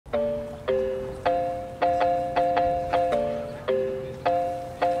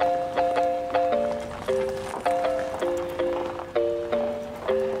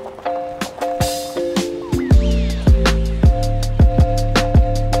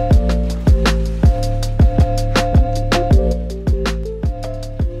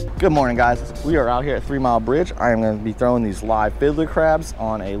Good morning, guys. We are out here at 3 Mile Bridge. I am going to be throwing these live fiddler crabs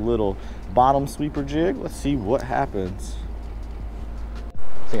on a little bottom sweeper jig. Let's see what happens.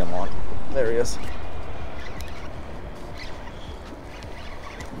 I think I'm on. There he is. I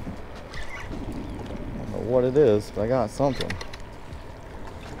don't know what it is, but I got something.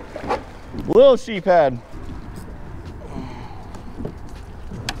 Little sheephead.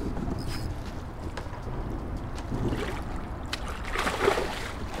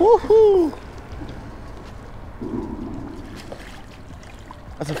 Woohoo!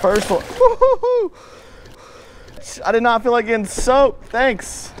 That's the first one. Woohoo! I did not feel like getting soaked.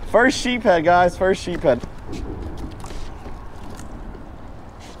 Thanks. First sheephead, guys. First sheephead.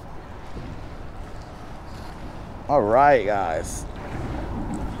 All right, guys.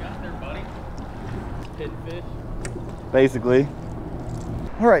 You got there, buddy? Hidden fish. Basically.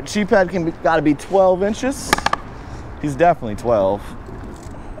 All right, sheephead got to be 12 inches. He's definitely 12.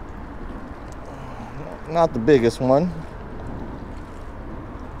 Not the biggest one.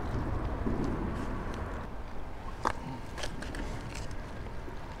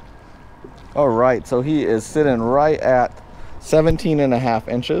 All right, so he is sitting right at 17.5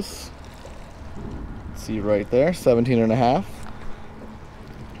 inches. See right there, 17.5.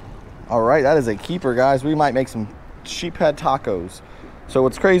 All right, that is a keeper, guys. We might make some sheephead tacos. So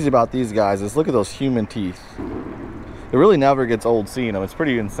what's crazy about these guys is look at those human teeth. It really never gets old seeing them. It's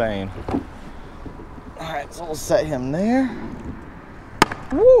pretty insane. All right, so we'll set him there.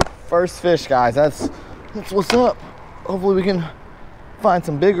 Woo! First fish, guys. That's what's up. Hopefully we can find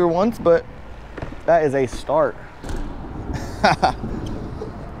some bigger ones, but that is a start.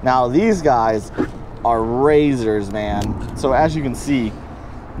 Now these guys are razors, man. So as you can see,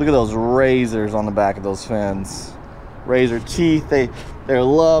 look at those razors on the back of those fins. Razor teeth. They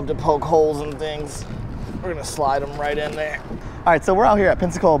love to poke holes in things. We're gonna slide them right in there. All right, so we're out here at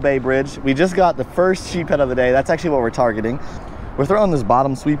Pensacola Bay Bridge. We just got the first sheephead of the day. That's actually what we're targeting. We're throwing this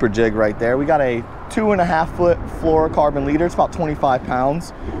bottom sweeper jig right there. We got a 2.5 foot fluorocarbon leader. It's about 25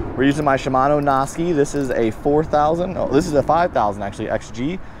 pounds. We're using my Shimano Noski. This is a 4,000, oh, this is a 5,000 actually,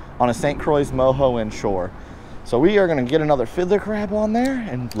 XG on a St. Croix moho inshore. So we are gonna get another fiddler crab on there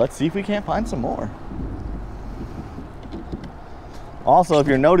and let's see if we can't find some more. Also, if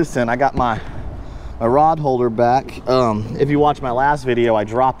you're noticing, I got my rod holder back. If you watch my last video, I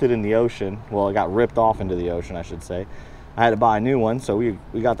dropped it in the ocean. Well, it got ripped off into the ocean, I should say. I had to buy a new one, so we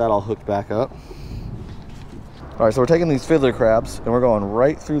got that all hooked back up. All right, so we're taking these fiddler crabs and we're going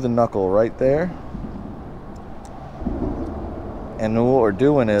right through the knuckle right there. And what we're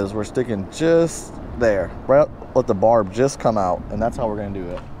doing is we're sticking just there, right, let the barb just come out, and that's how we're gonna do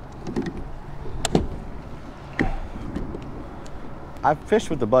it. I fished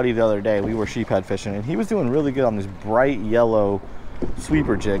with a buddy the other day. We were sheephead fishing and he was doing really good on this bright yellow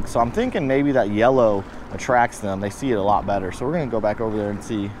sweeper jig. So I'm thinking maybe that yellow attracts them. They see it a lot better. So we're gonna go back over there and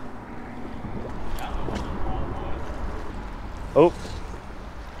see. Oh,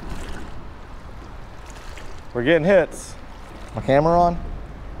 we're getting hits. My camera on?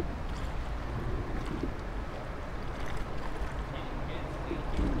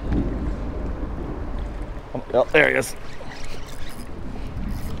 Oh, there he is.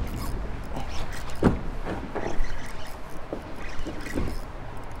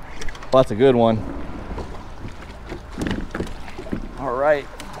 Well, that's a good one. All right.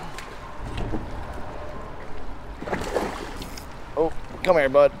 Oh, come here,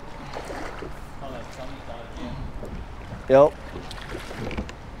 bud. Yep.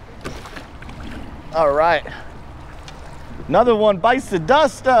 All right. Another one bites the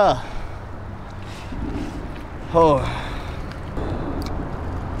dust. Oh.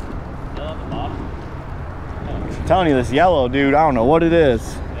 I'm telling you, this yellow dude, I don't know what it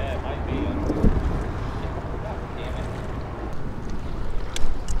is.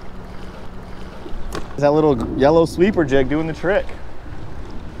 That little yellow sweeper jig doing the trick.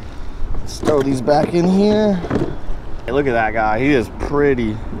 Let's throw these back in here. Hey, look at that guy. He is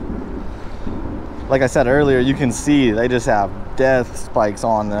pretty. Like I said earlier, you can see they just have death spikes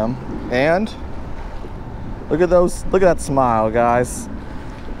on them. And look at those. Look at that smile, guys.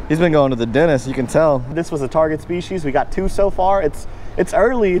 He's been going to the dentist, you can tell. This was a target species. We got 2 so far. It's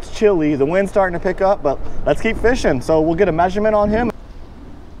early, it's chilly. The wind's starting to pick up, but let's keep fishing. So we'll get a measurement on him.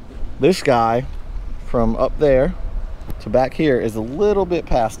 This guy, from up there to back here, is a little bit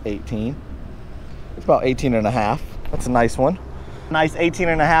past 18. It's about 18.5. That's a nice one. Nice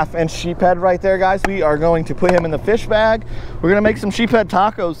 18.5 inch sheephead right there, guys. We are going to put him in the fish bag. We're gonna make some sheephead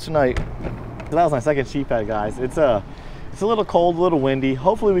tacos tonight. That was my second sheephead, guys. It's a little cold, a little windy.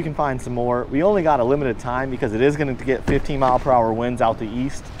 Hopefully we can find some more. We only got a limited time because it is going to get 15 mile per hour winds out the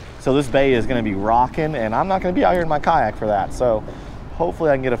east. So this bay is gonna be rocking, and I'm not gonna be out here in my kayak for that. So hopefully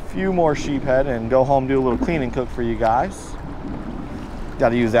I can get a few more sheephead and go home, do a little clean and cook for you guys.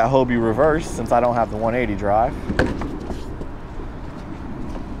 Gotta use that Hobie reverse since I don't have the 180 drive.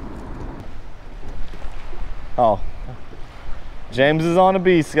 Oh, James is on a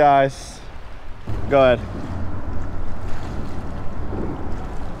beast, guys. Go ahead.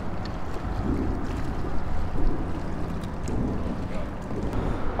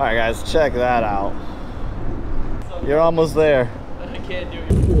 All right, guys, check that out. You're almost there. I can't do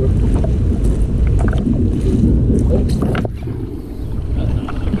it.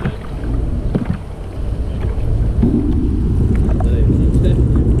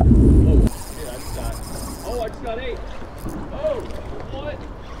 I just got 8. Oh, what?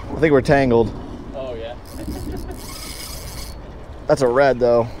 I think we're tangled. Oh, yeah. That's a red,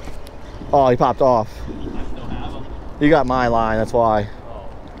 though. Oh, he popped off. I still have them. You got my line, that's why. Oh.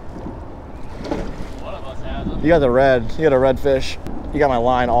 One of us has them. You got the red. You got a red fish. You got my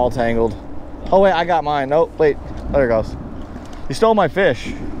line all tangled. Oh, wait, I got mine. Nope, wait. There it goes. You stole my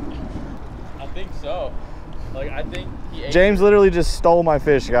fish. I think so. Like, I think he ate James literally just stole my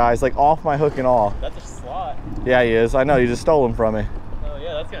fish, guys. Like, off my hook and all. That's a slot. Yeah, he is. I know. You just stole him from me. Oh,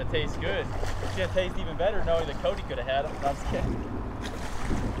 yeah, that's going to taste good. It's going to taste even better knowing that Cody could have had him. No, I'm just kidding.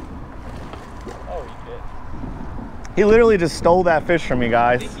 Oh, he did. He literally just stole that fish from me, I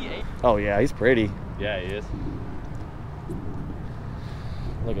guys. think he ate. Oh, yeah, he's pretty. Yeah, he is.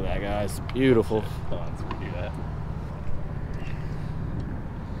 Look at that, guys. Beautiful. Hold on, let's do that.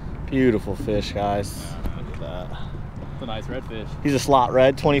 Beautiful fish, guys. Look at that. It's a nice redfish. He's a slot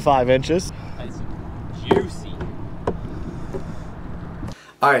red, 25 inches. Nice. Juicy.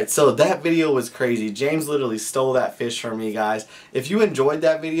 All right, so that video was crazy. James literally stole that fish from me, guys. If you enjoyed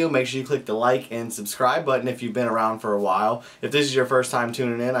that video, make sure you click the like and subscribe button if you've been around for a while. If this is your first time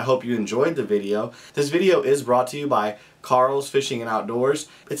tuning in, I hope you enjoyed the video. This video is brought to you by Carl's Fishing and Outdoors.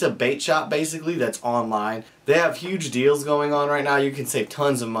 It's a bait shop, basically, that's online. They have huge deals going on right now. You can save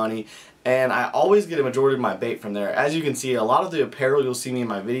tons of money. And I always get a majority of my bait from there. As you can see, a lot of the apparel you'll see me in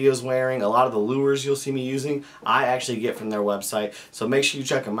my videos wearing, a lot of the lures you'll see me using, I actually get from their website. So make sure you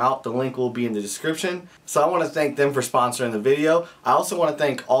check them out. The link will be in the description. So I want to thank them for sponsoring the video. I also want to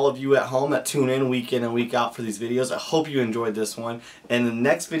thank all of you at home that tune in and week out for these videos. I hope you enjoyed this one. And the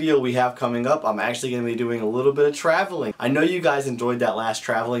next video we have coming up, I'm actually going to be doing a little bit of traveling. I know you guys enjoyed that last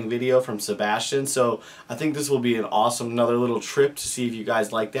traveling video from Sebastian, so I think this will be an awesome another little trip to see if you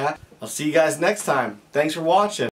guys like that. I'll see you guys next time. Thanks for watching.